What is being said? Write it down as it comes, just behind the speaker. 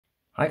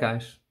Hi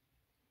guys,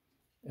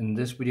 in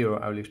this video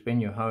I will explain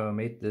you how I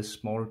made this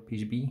small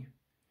PCB.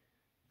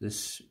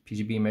 This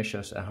PCB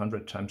measures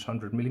 100 times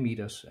 100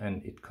 millimeters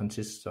and it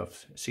consists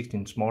of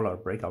 16 smaller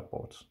breakout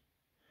boards.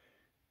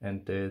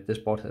 And this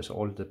board has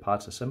all the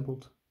parts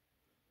assembled.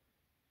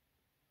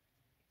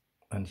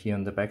 And here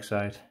on the back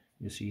side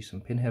you see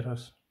some pin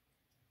headers.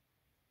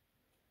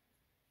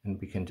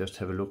 And we can just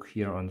have a look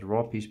here on the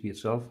raw PCB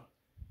itself.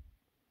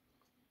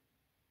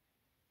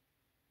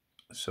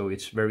 So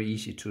it's very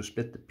easy to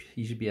split the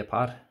PCB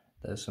apart.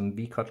 There's some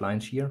V-cut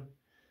lines here.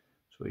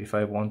 So if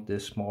I want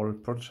this small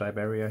prototype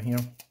area here,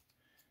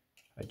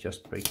 I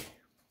just break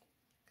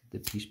the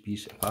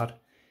PCBs apart,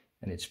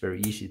 and it's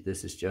very easy.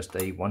 This is just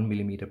a 1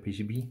 millimeter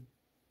PCB,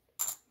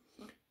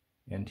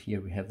 and here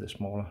we have the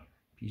smaller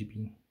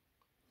PCB.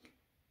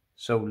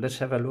 So let's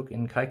have a look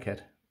in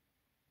KiCad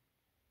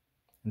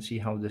and see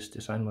how this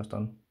design was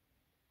done.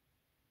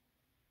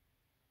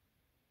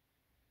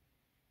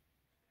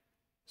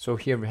 So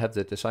here we have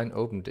the design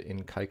opened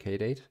in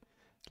KiCad 8.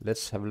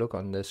 Let's have a look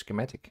on the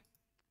schematic.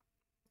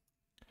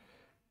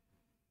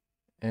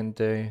 And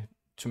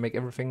to make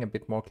everything a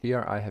bit more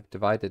clear, I have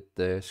divided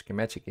the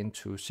schematic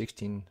into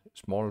 16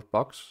 small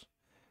blocks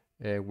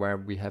where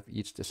we have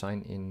each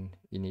design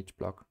in each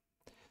block.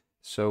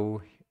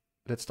 So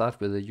let's start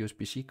with the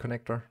USB-C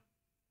connector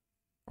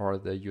or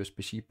the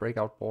USB-C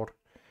breakout board.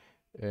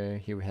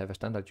 Here we have a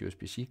standard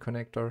USB-C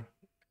connector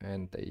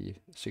and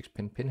a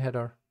 6-pin pin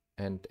header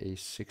and a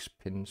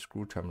 6-pin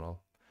screw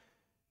terminal.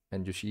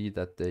 And you see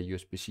that the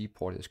USB-C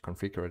port is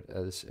configured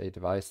as a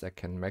device that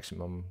can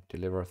maximum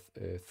deliver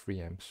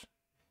 3 amps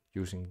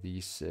using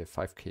these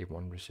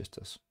 5K1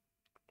 resistors.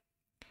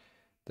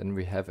 Then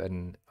we have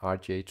an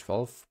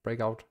RJ12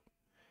 breakout.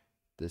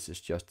 This is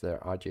just the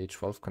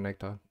RJ12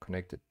 connector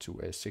connected to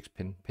a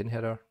 6-pin pin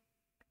header.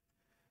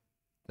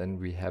 Then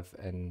we have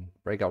a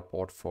breakout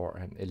board for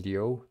an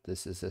LDO.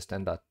 This is a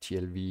standard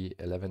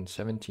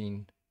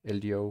TLV1117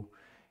 LDO,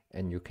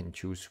 and you can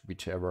choose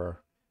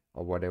whichever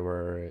or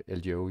whatever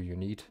LDO you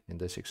need. In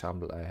this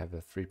example I have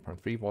a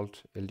 3.3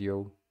 volt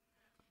LDO,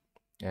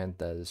 and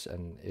there's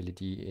an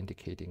LED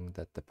indicating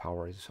that the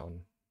power is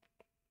on.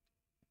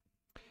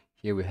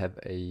 Here we have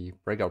a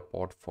breakout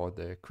board for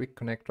the quick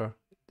connector.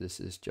 This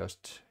is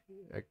just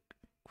a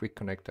quick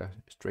connector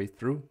straight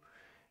through,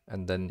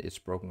 and then it's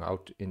broken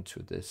out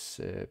into this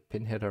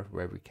pin header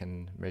where we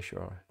can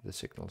measure the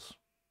signals.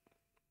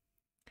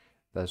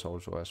 There's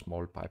also a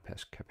small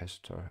bypass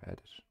capacitor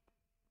added.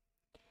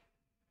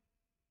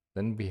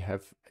 Then we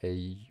have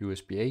a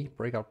USB-A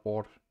breakout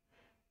board,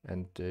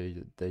 and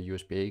the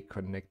USB-A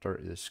connector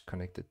is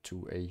connected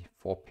to a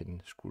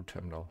 4-pin screw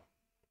terminal.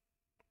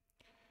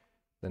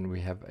 Then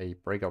we have a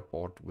breakout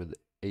board with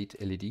 8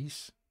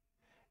 LEDs,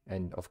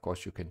 and of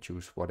course you can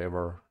choose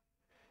whatever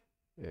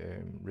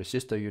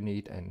resistor you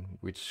need and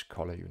which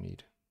color you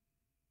need.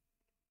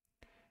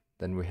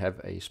 Then we have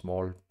a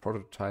small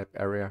prototype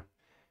area,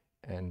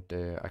 and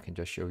I can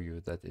just show you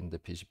that in the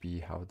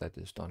PCB how that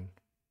is done.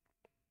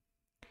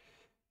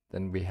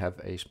 Then we have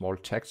a small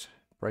tagged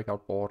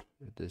breakout board.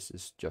 This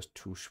is just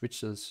 2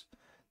 switches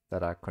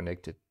that are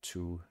connected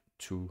to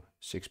 2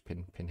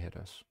 6-pin pin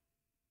headers.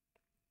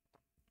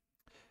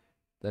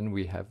 Then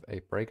we have a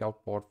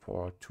breakout board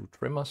for 2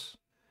 trimmers,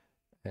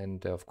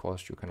 and of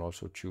course you can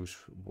also choose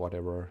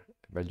whatever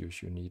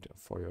values you need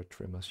for your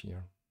trimmers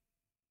here.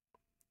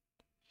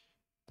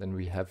 Then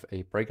we have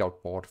a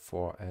breakout board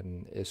for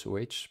an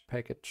SOH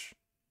package,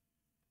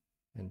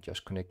 and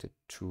just connected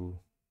to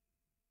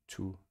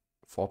 2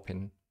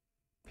 4-pin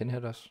pin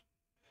headers.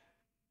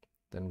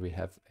 Then we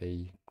have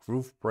a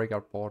groove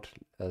breakout board,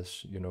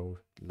 as you know,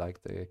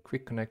 like the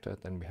quick connector.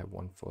 Then we have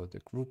one for the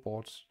groove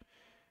boards.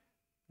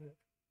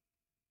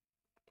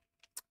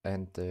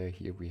 And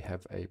here we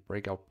have a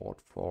breakout board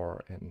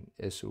for an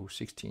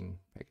SO16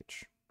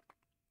 package.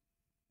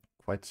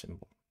 Quite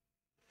simple.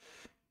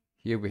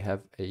 Here we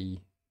have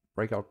a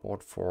breakout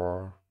board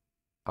for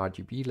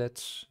RGB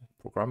LEDs,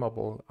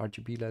 programmable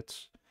RGB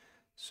LEDs.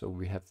 So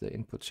we have the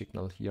input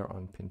signal here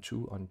on pin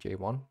 2 on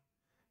J1.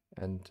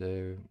 And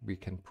we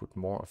can put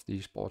more of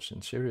these boards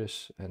in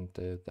series, and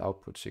the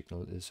output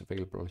signal is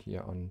available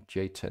here on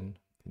J10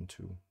 pin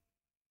 2.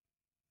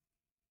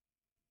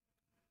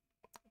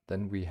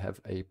 Then we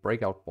have a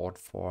breakout board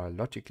for a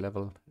logic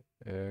level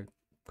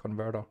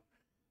converter.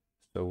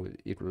 So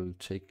it will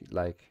take,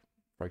 like,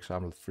 for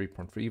example,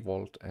 3.3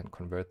 volt and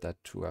convert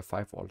that to a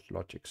 5 volt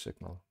logic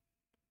signal.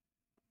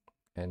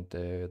 And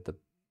the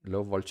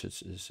low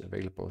voltage is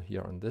available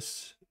here on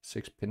this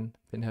 6-pin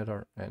pin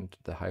header, and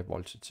the high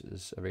voltage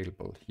is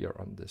available here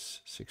on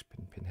this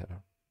 6-pin pin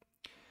header.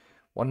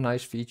 One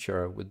nice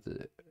feature with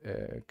the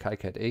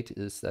KiCad 8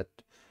 is that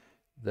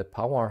the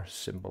power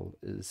symbol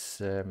is,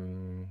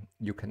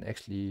 you can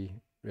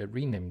actually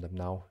rename them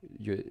now.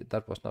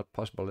 That was not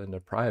possible in the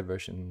prior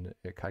version,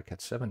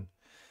 KiCad 7.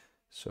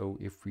 So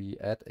if we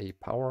add a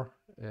power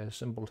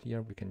symbol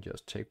here, we can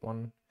just take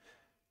one.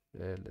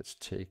 Let's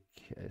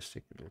take a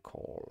signal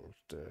called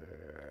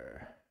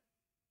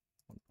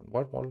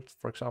 1 volt,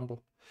 for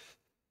example,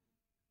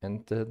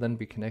 and then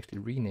we can actually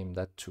rename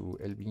that to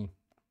LV.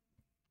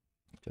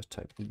 just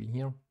type EV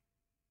here,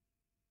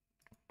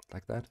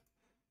 like that.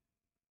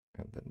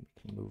 And then we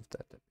can move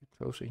that a bit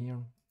closer here.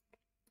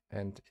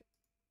 And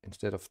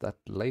instead of that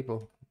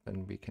label,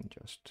 then we can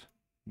just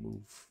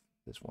move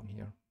this one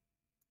here.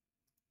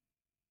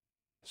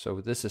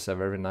 So this is a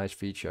very nice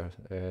feature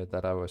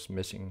that I was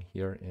missing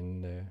here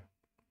in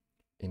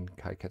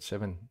KiCad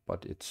 7,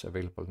 but it's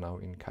available now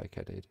in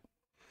KiCad 8.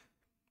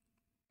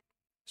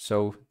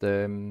 So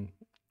the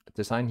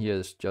design here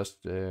is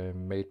just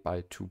made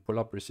by 2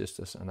 pull-up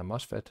resistors and a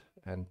MOSFET,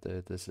 and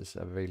this is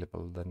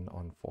available then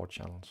on 4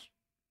 channels.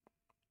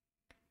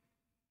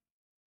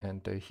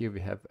 And here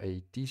we have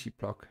a DC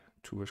plug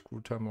to a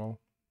screw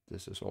terminal.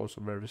 This is also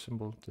very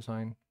simple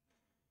design.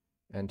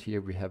 And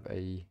here we have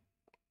a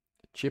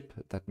chip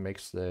that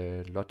makes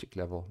the logic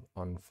level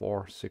on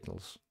 4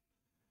 signals.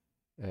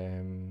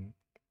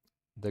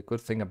 The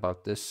good thing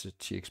about this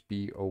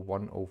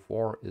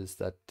TXB0104 is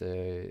that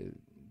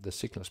the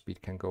signal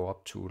speed can go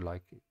up to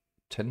like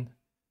 10,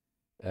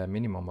 a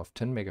minimum of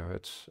 10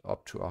 megahertz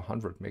up to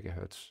 100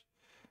 megahertz.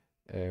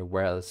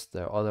 Whereas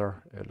the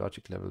other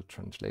logic level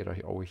translator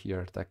over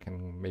here, that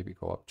can maybe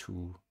go up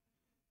to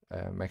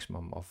a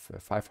maximum of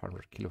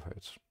 500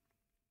 kilohertz.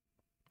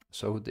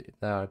 So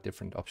there are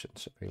different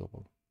options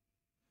available.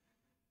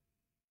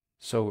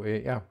 So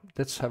yeah,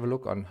 let's have a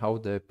look on how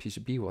the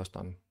PCB was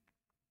done.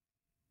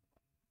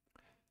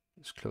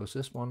 Let's close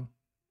this one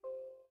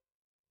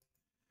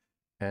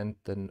and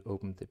then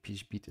open the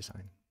PCB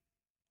design.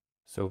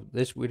 So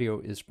this video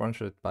is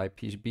sponsored by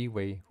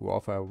PCBWay, who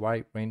offer a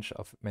wide range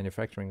of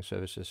manufacturing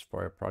services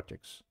for your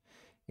projects,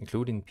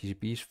 including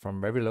PCBs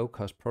from very low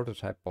cost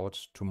prototype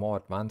boards to more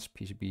advanced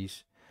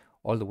PCBs,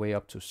 all the way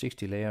up to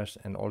 60 layers,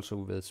 and also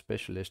with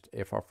specialist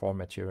FR4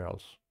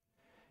 materials.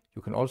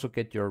 You can also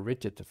get your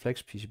rigid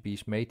flex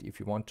PCBs made if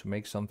you want to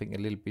make something a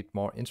little bit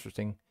more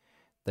interesting.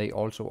 They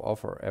also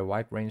offer a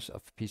wide range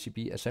of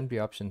PCB assembly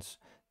options.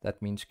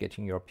 That means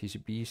getting your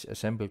PCBs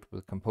assembled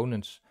with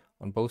components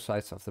on both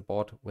sides of the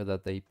board, whether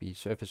they be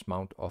surface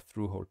mount or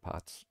through-hole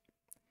parts.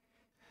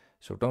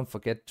 So don't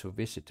forget to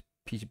visit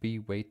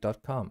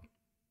PCBWay.com.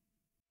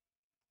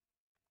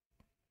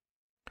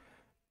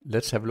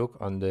 Let's have a look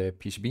on the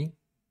PCB.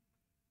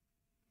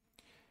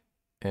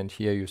 And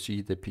here you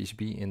see the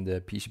PCB in the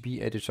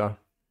PCB editor.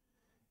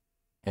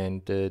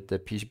 And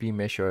the PCB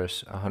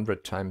measures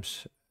 100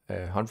 times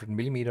 100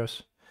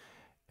 millimeters.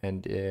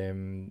 And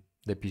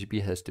the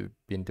PCB has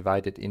been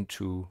divided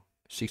into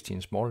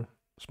 16 smaller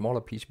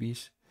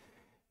PCBs,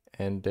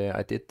 and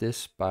I did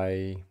this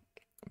by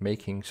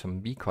making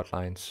some V-cut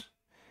lines.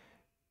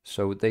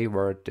 So they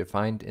were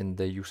defined in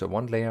the user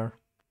 1 layer,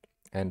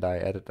 and I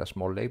added a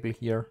small label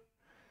here,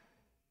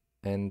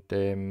 and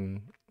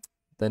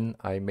then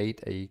I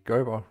made a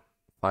Gerber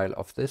file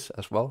of this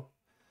as well,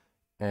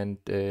 and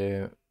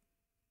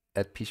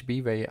at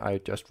PCBWay I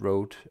just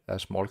wrote a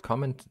small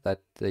comment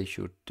that they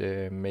should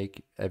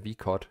make a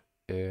V-cut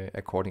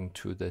according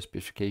to the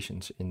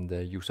specifications in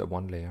the user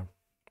 1 layer.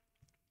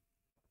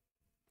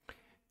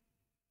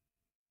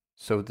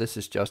 So this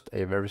is just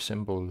a very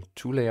simple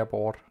 2-layer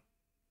board,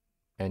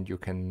 and you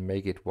can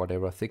make it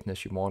whatever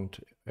thickness you want.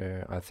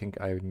 I think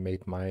I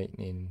made mine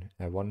in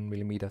a 1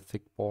 millimeter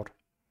thick board.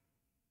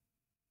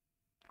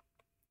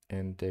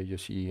 And you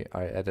see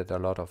I added a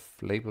lot of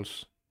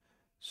labels,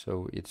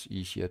 so it's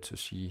easier to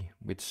see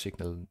which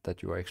signal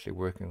that you are actually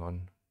working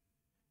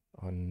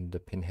on the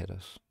pin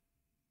headers.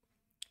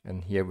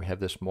 And here we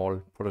have the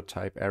small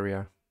prototype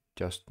area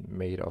just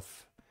made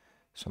of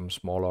some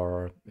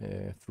smaller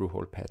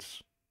through-hole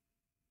pads.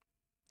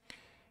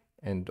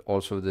 And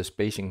also the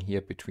spacing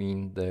here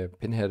between the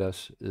pin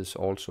headers is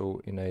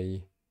also in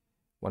a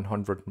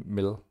 100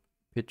 mil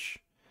pitch,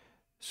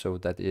 so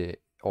that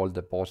all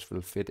the boards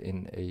will fit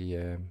in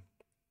a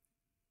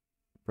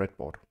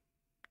breadboard.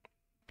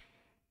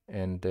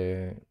 And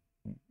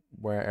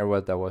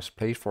wherever there was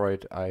place for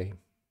it, I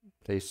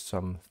placed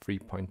some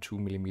 3.2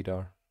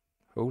 millimeter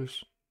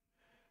holes,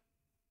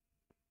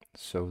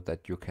 so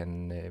that you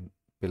can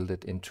build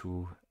it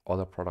into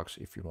other products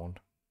if you want.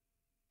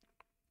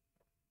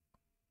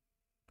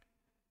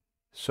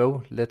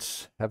 So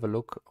let's have a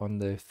look on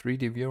the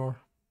 3D viewer.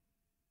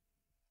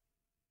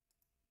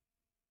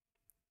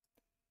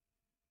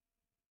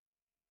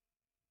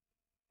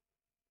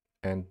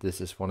 And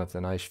this is one of the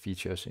nice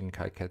features in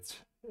KiCad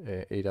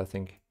 8, I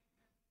think.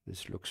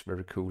 This looks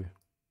very cool.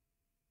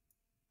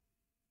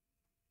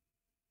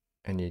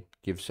 And it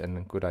gives a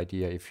good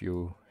idea if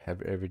you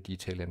have every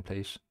detail in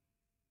place.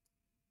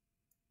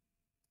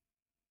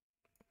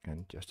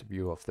 And just a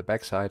view of the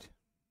backside.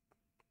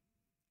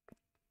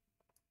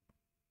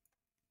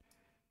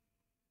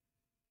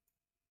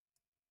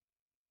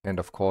 And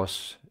of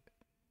course,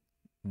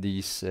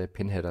 these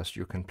pin headers,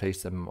 you can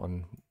place them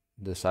on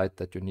the side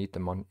that you need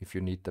them on. If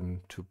you need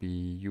them to be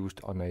used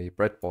on a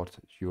breadboard,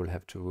 you will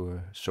have to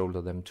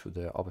solder them to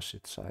the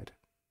opposite side.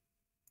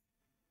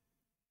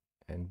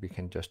 And we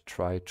can just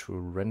try to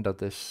render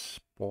this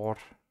board.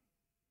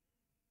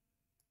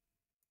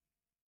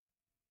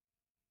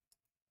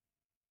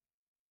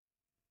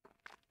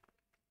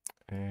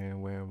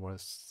 Where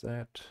was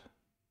that?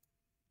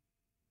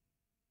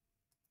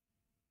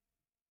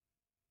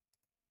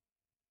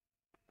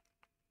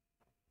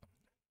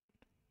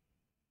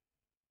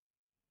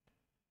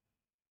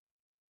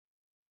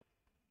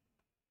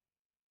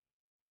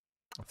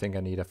 think I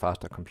need a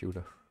faster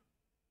computer.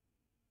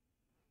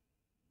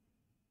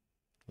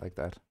 Like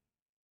that.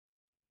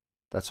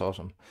 That's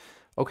awesome.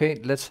 Okay,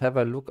 let's have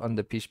a look on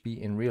the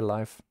PCB in real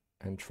life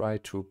and try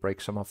to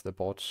break some of the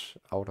boards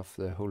out of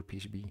the whole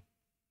PCB.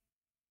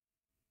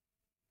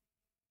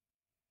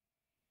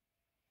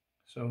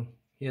 So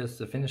here's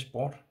the finished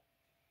board.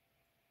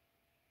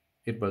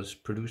 It was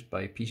produced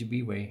by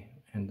PCBWay,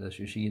 and as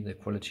you see, the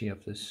quality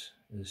of this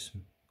is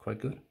quite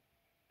good.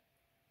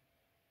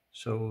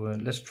 So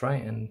let's try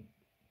and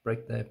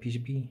break the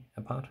PCB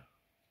apart.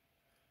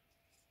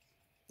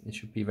 It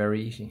should be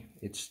very easy.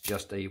 It's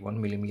just a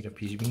 1mm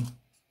PCB.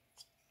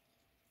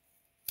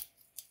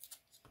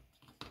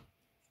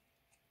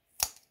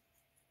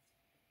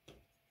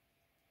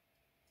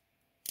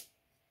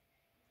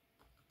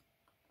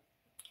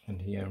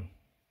 And here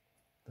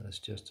there's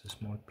just a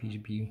small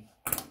PCB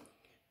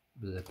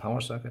with a power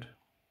socket.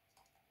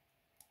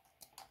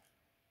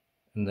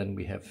 And then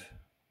we have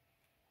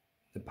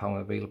the power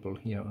available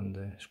here on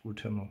the screw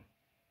terminal.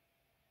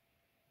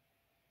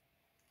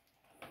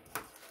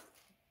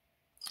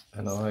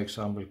 Another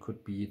example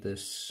could be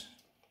this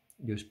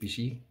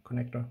USB-C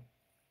connector.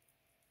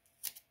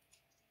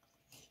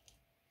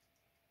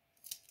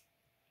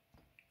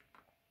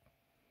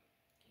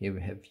 Here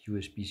we have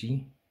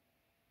USB-C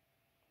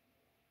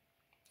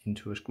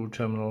into a screw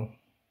terminal,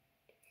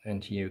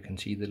 and here you can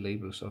see the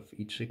labels of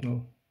each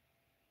signal,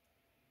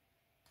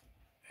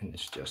 and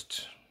it's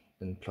just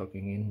then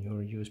plugging in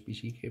your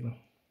USB-C cable.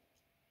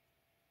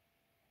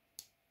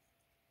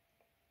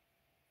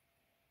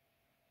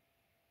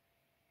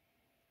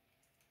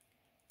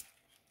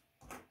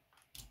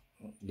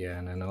 Yeah,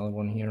 and another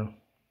one here.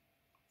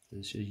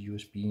 This is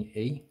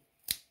USB-A.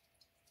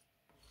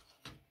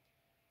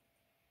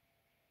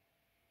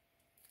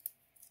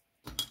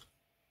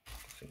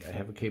 I think I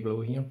have a cable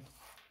over here.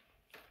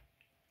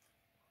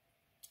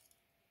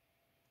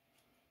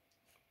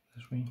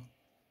 This way.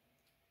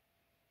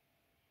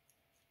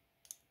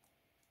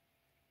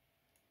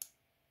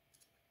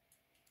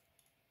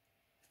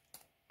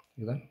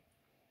 See that?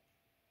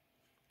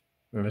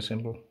 Very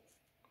simple.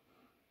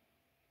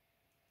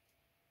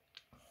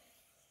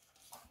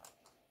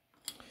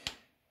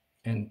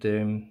 And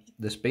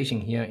the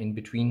spacing here in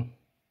between,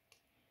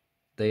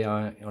 they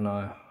are on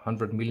a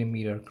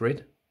 100mm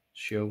grid,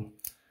 so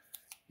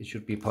it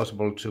should be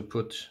possible to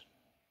put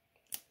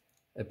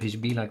a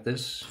PCB like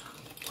this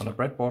on a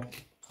breadboard.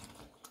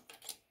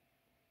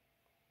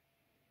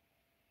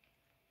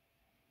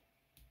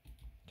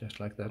 Just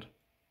like that.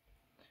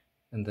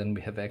 And then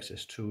we have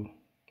access to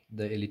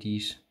the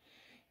LEDs.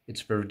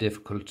 It's very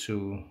difficult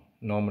to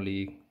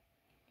normally,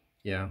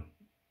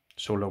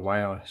 solder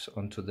wires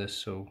onto this,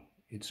 so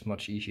it's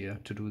much easier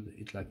to do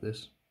it like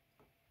this.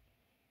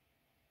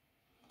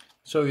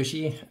 So you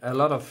see a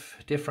lot of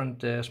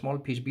different small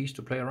PCBs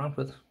to play around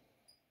with.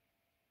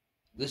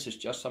 This is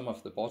just some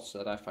of the boards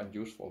that I find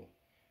useful.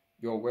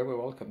 You're very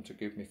welcome to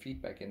give me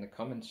feedback in the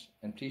comments,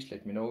 and please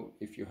let me know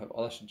if you have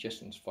other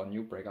suggestions for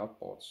new breakout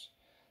boards.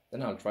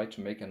 Then I'll try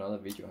to make another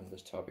video on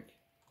this topic.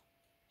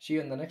 See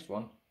you in the next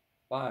one.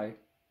 Bye.